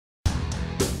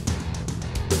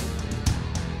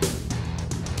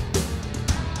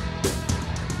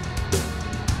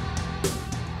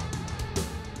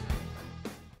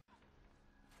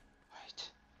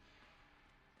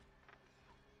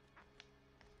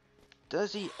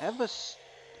Does he ever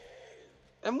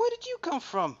And where did you come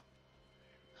from?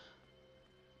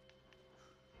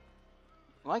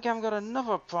 Like I've got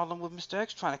another problem with Mr.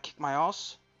 X trying to kick my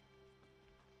ass.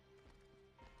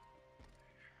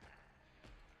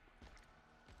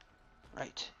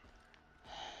 Right.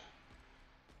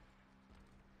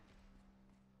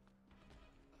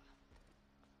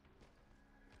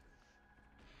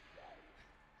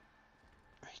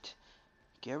 Right.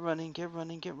 Get running, get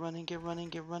running, get running, get running,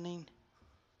 get running.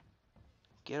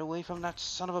 Get away from that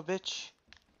son of a bitch.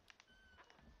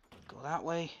 Go that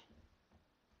way.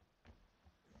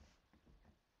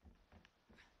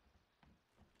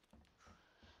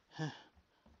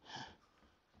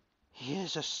 He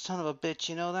is a son of a bitch,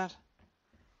 you know that?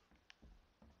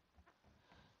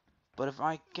 But if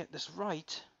I get this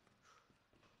right...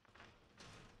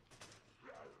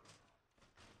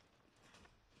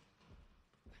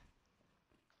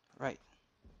 Right.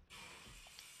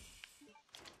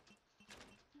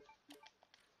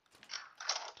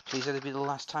 Please let it be the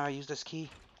last time I use this key.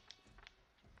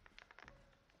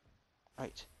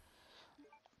 Right.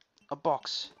 A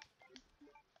box.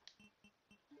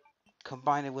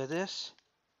 Combine it with this.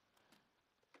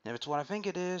 If it's what I think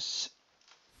it is...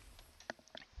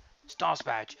 Stars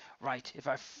badge. Right. If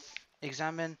I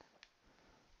examine...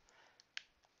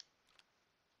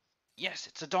 Yes,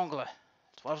 it's a dongler.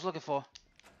 That's what I was looking for.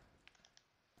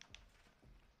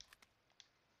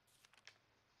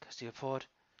 Custody report.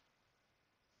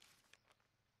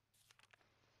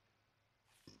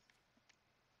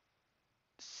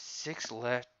 Six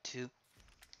left to...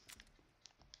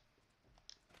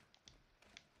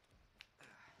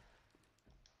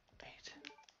 Right.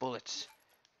 Bullets.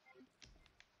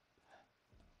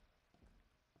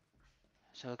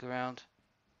 So look around.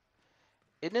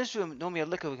 In this room, normally a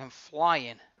liquor we can fly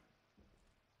in.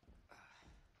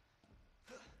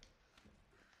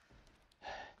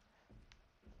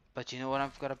 But you know what?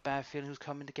 I've got a bad feeling who's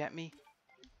coming to get me.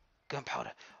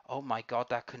 Gunpowder. Oh my god,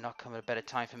 that could not come at a better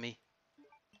time for me.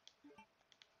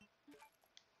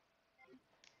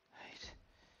 Right.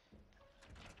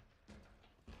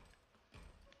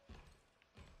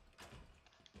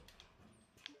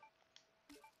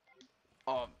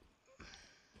 Oh.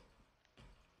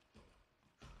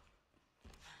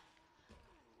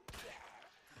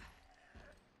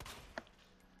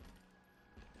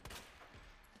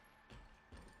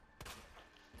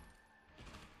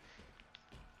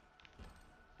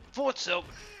 Thought so.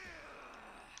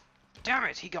 Damn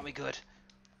it, he got me good.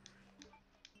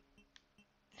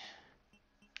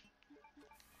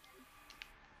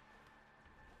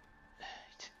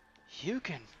 You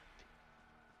can...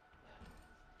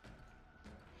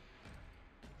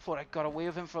 Thought I got away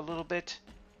with him for a little bit.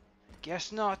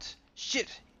 Guess not.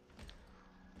 Shit.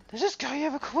 Does this guy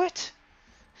ever quit?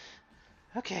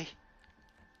 Okay.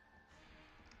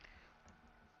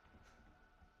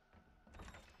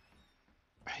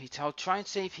 Right, I'll try and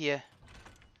save here.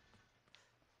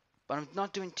 But I'm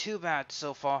not doing too bad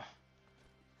so far.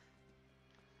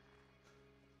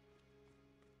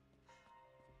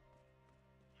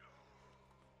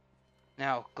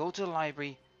 Now, go to the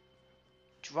library.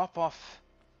 Drop off.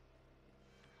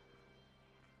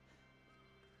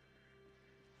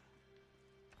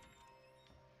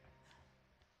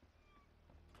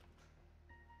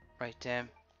 Right,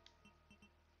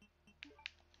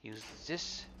 use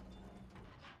this.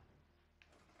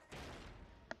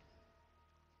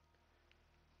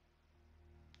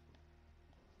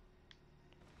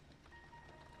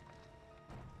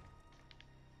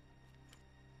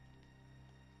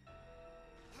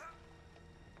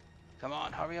 Come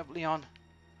on, hurry up, Leon.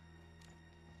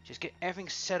 Just get everything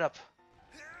set up.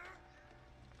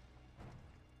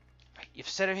 Right, you've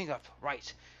set everything up.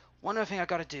 Right. One other thing I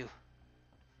gotta do.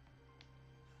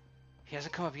 He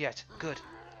hasn't come up yet. Good.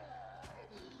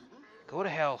 Go to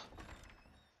hell.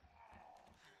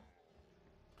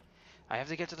 I have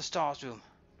to get to the stars room.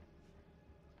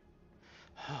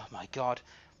 Oh my god.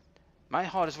 My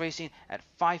heart is racing at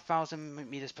 5,000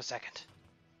 meters per second.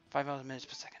 5,000 minutes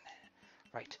per second.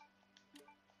 Right.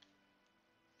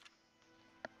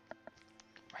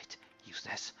 Right. Use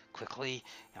this quickly.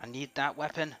 I need that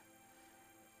weapon.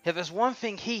 If there's one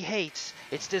thing he hates,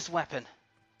 it's this weapon.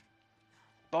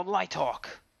 The Light Hawk.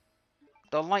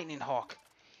 The Lightning Hawk.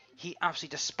 He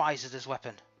absolutely despises this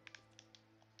weapon.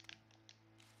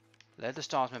 They're the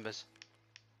stars members.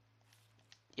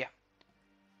 Yeah.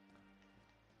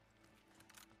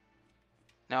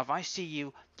 Now if I see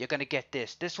you, you're gonna get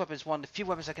this. This weapon is one of the few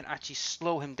weapons that can actually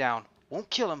slow him down. Won't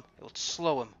kill him, it will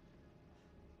slow him.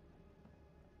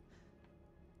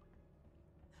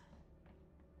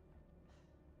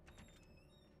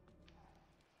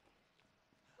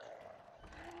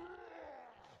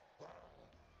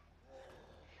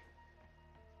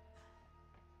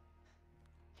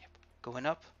 Going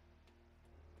up.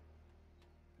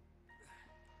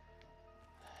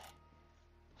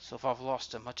 So far I've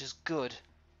lost him, which is good.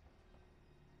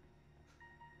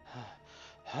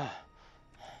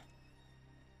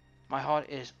 My heart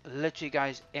is literally,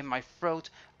 guys, in my throat.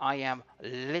 I am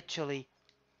literally...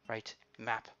 Right,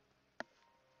 map.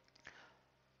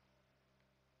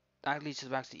 That leads to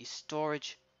the back to the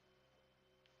storage,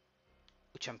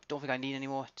 which I don't think I need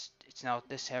anymore. It's now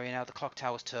this area now. The clock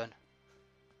tower's turn.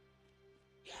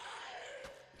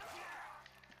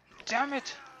 Damn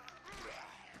it!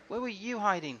 Where were you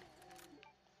hiding?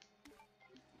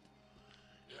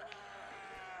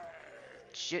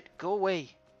 Shit, go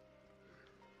away.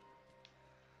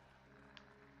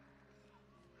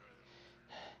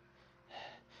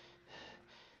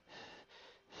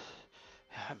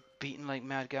 I'm beaten like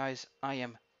mad, guys. I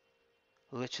am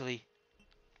literally...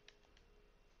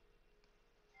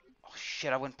 Oh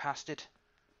shit, I went past it.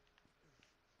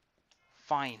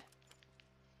 Fine.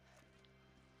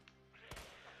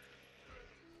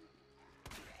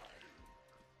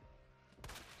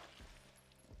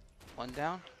 One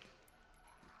down.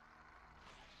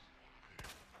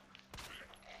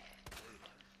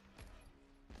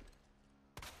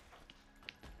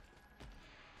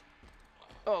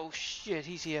 Oh shit,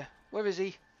 he's here. Where is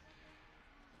he?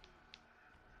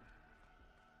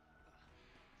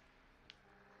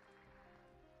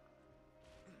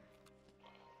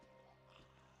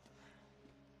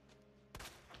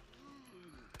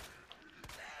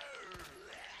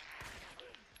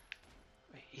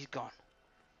 Wait, he's gone.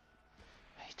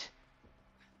 Right.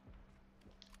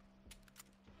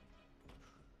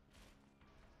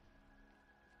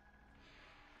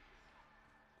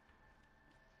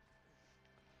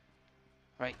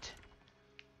 Right.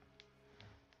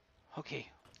 Okay,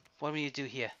 what do we need to do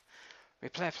here?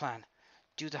 Replay plan.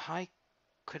 Do the high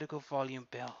critical volume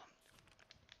bell.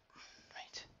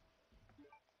 Right.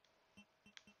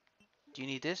 Do you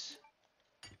need this?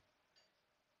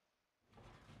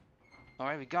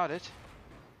 Alright, we got it.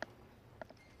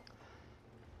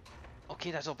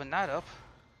 Okay, let's open that up.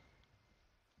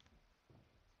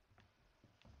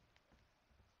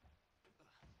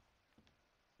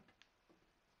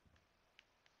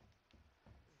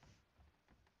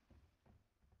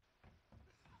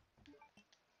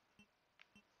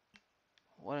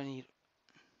 What I need...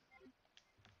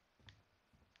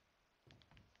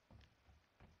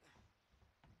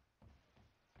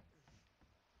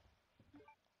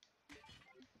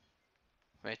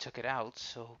 I took it out,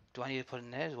 so do I need to put it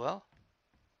in there as well?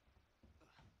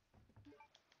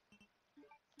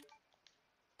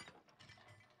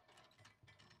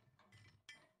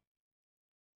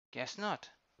 Guess not.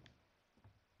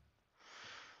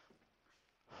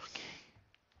 Okay.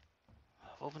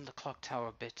 I've opened the clock tower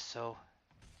a bit, so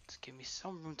let's give me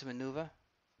some room to maneuver.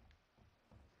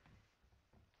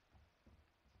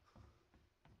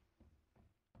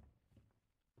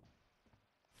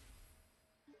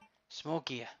 Small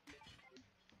gear.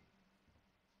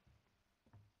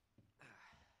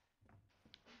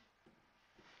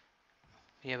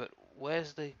 Yeah, but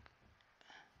where's the...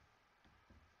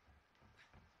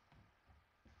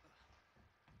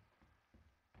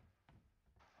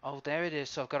 Oh, there it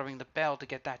is. So I've got to ring the bell to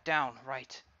get that down.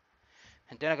 Right.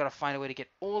 And then I've got to find a way to get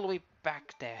all the way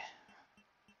back there.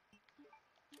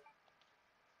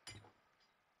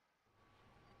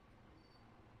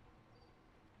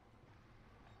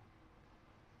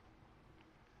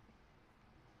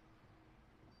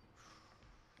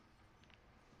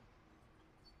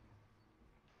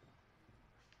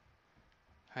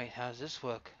 Right, how does this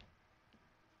work?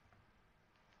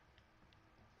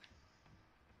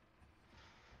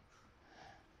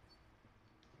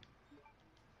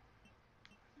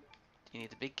 Do you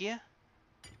need the big gear?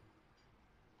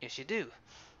 Yes, you do.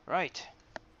 Right.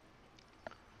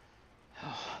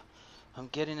 Oh, I'm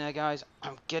getting there, guys.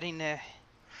 I'm getting there.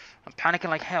 I'm panicking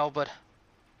like hell, but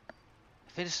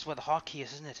I think this is where the hotkey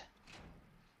is, isn't it?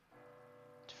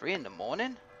 It's 3 in the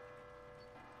morning?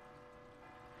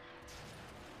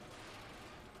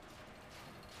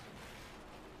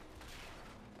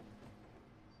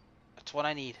 That's what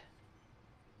I need.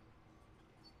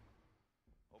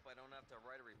 Hope I don't have to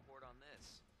write a report on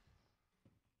this.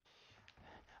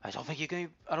 I don't think you're going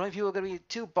to... I don't think people are going to be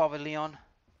too bothered, Leon.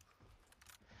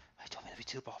 I don't think they'll be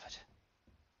too bothered.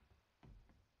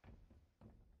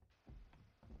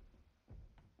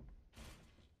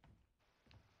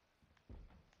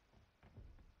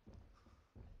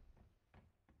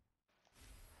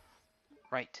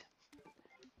 Right.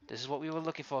 This is what we were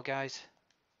looking for, guys.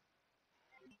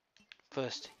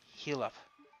 First, heal up.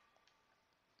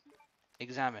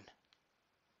 Examine.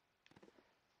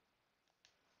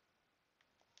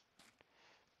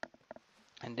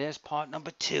 And there's part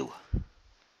number 2.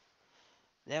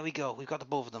 There we go. We've got the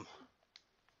both of them.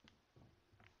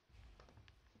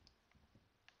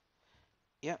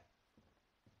 Yep.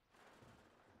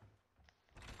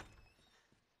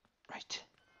 Right.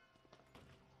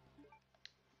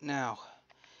 Now,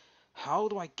 how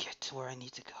do I get to where I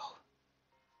need to go?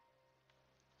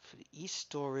 For the east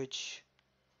storage,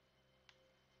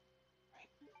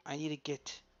 I need to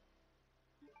get...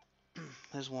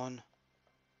 There's one.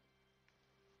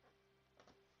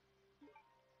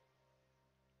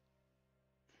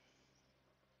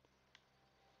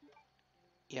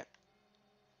 Yep.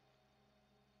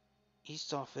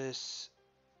 East office.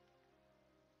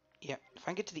 Yep. If I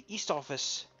can get to the east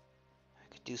office,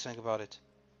 I could do something about it.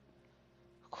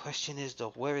 The question is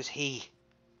though, where is he?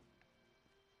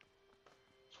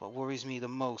 That's what worries me the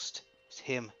most. Is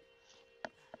him.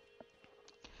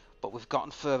 But we've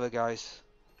gotten further, guys.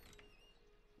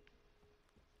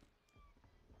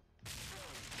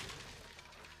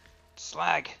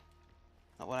 Slag!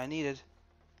 Not what I needed.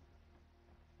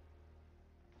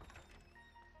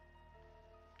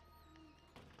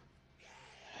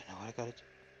 I don't know what I gotta do.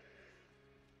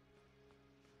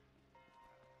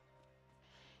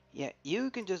 Yeah,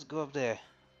 you can just go up there.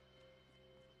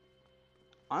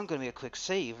 I'm gonna make a quick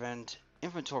save and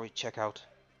inventory checkout.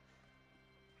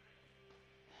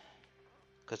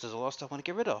 Because there's a lot of stuff I want to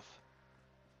get rid of.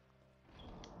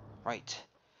 Right.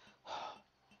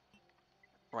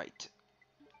 Right.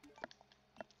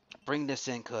 Bring this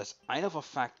in because I know for a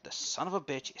fact the son of a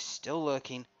bitch is still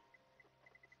lurking.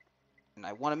 And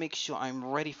I want to make sure I'm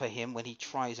ready for him when he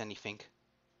tries anything.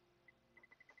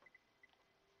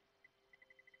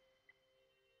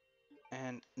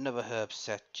 And another herb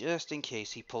set just in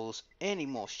case he pulls any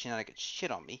more shenanigans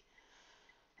shit on me.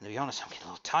 And to be honest, I'm getting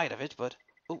a little tired of it, but...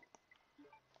 Oh.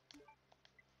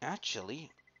 Actually,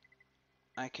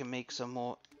 I can make some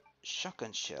more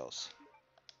shotgun shells.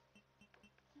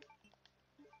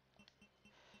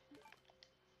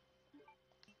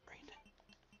 Right.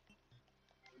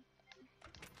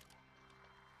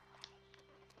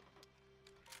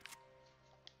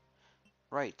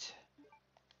 Right.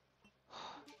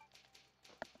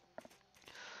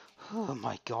 Oh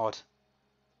my god.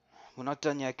 We're not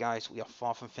done yet, guys. We are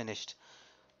far from finished.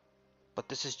 But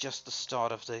this is just the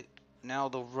start of the... Now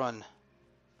the run.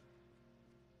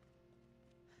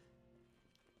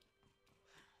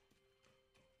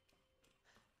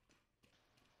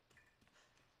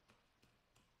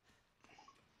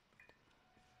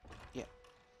 Yeah.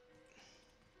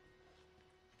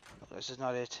 No, this is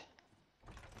not it.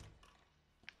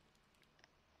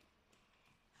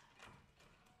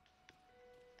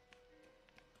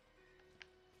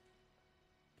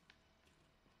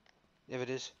 There it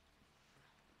is.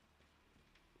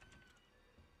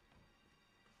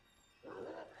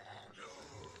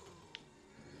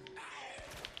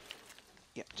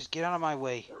 Yeah, just get out of my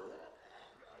way.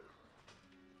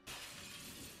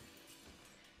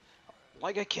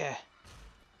 Like I care.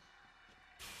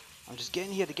 I'm just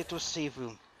getting here to get to a save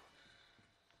room.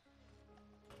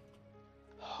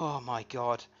 Oh my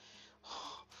god.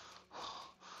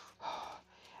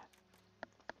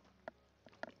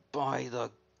 By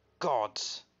the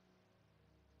gods.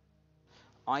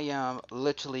 I am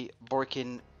literally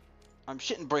breaking... I'm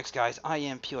shitting bricks, guys. I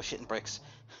am pure shitting bricks.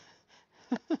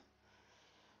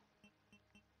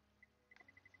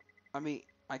 I mean,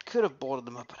 I could have boarded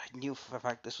them up, but I knew for a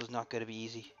fact this was not going to be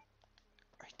easy.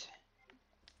 Right.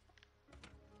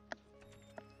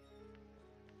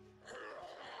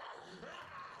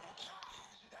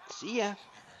 See ya.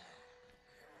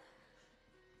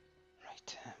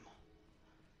 Right.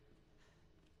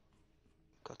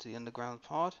 Got to the underground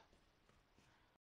pod.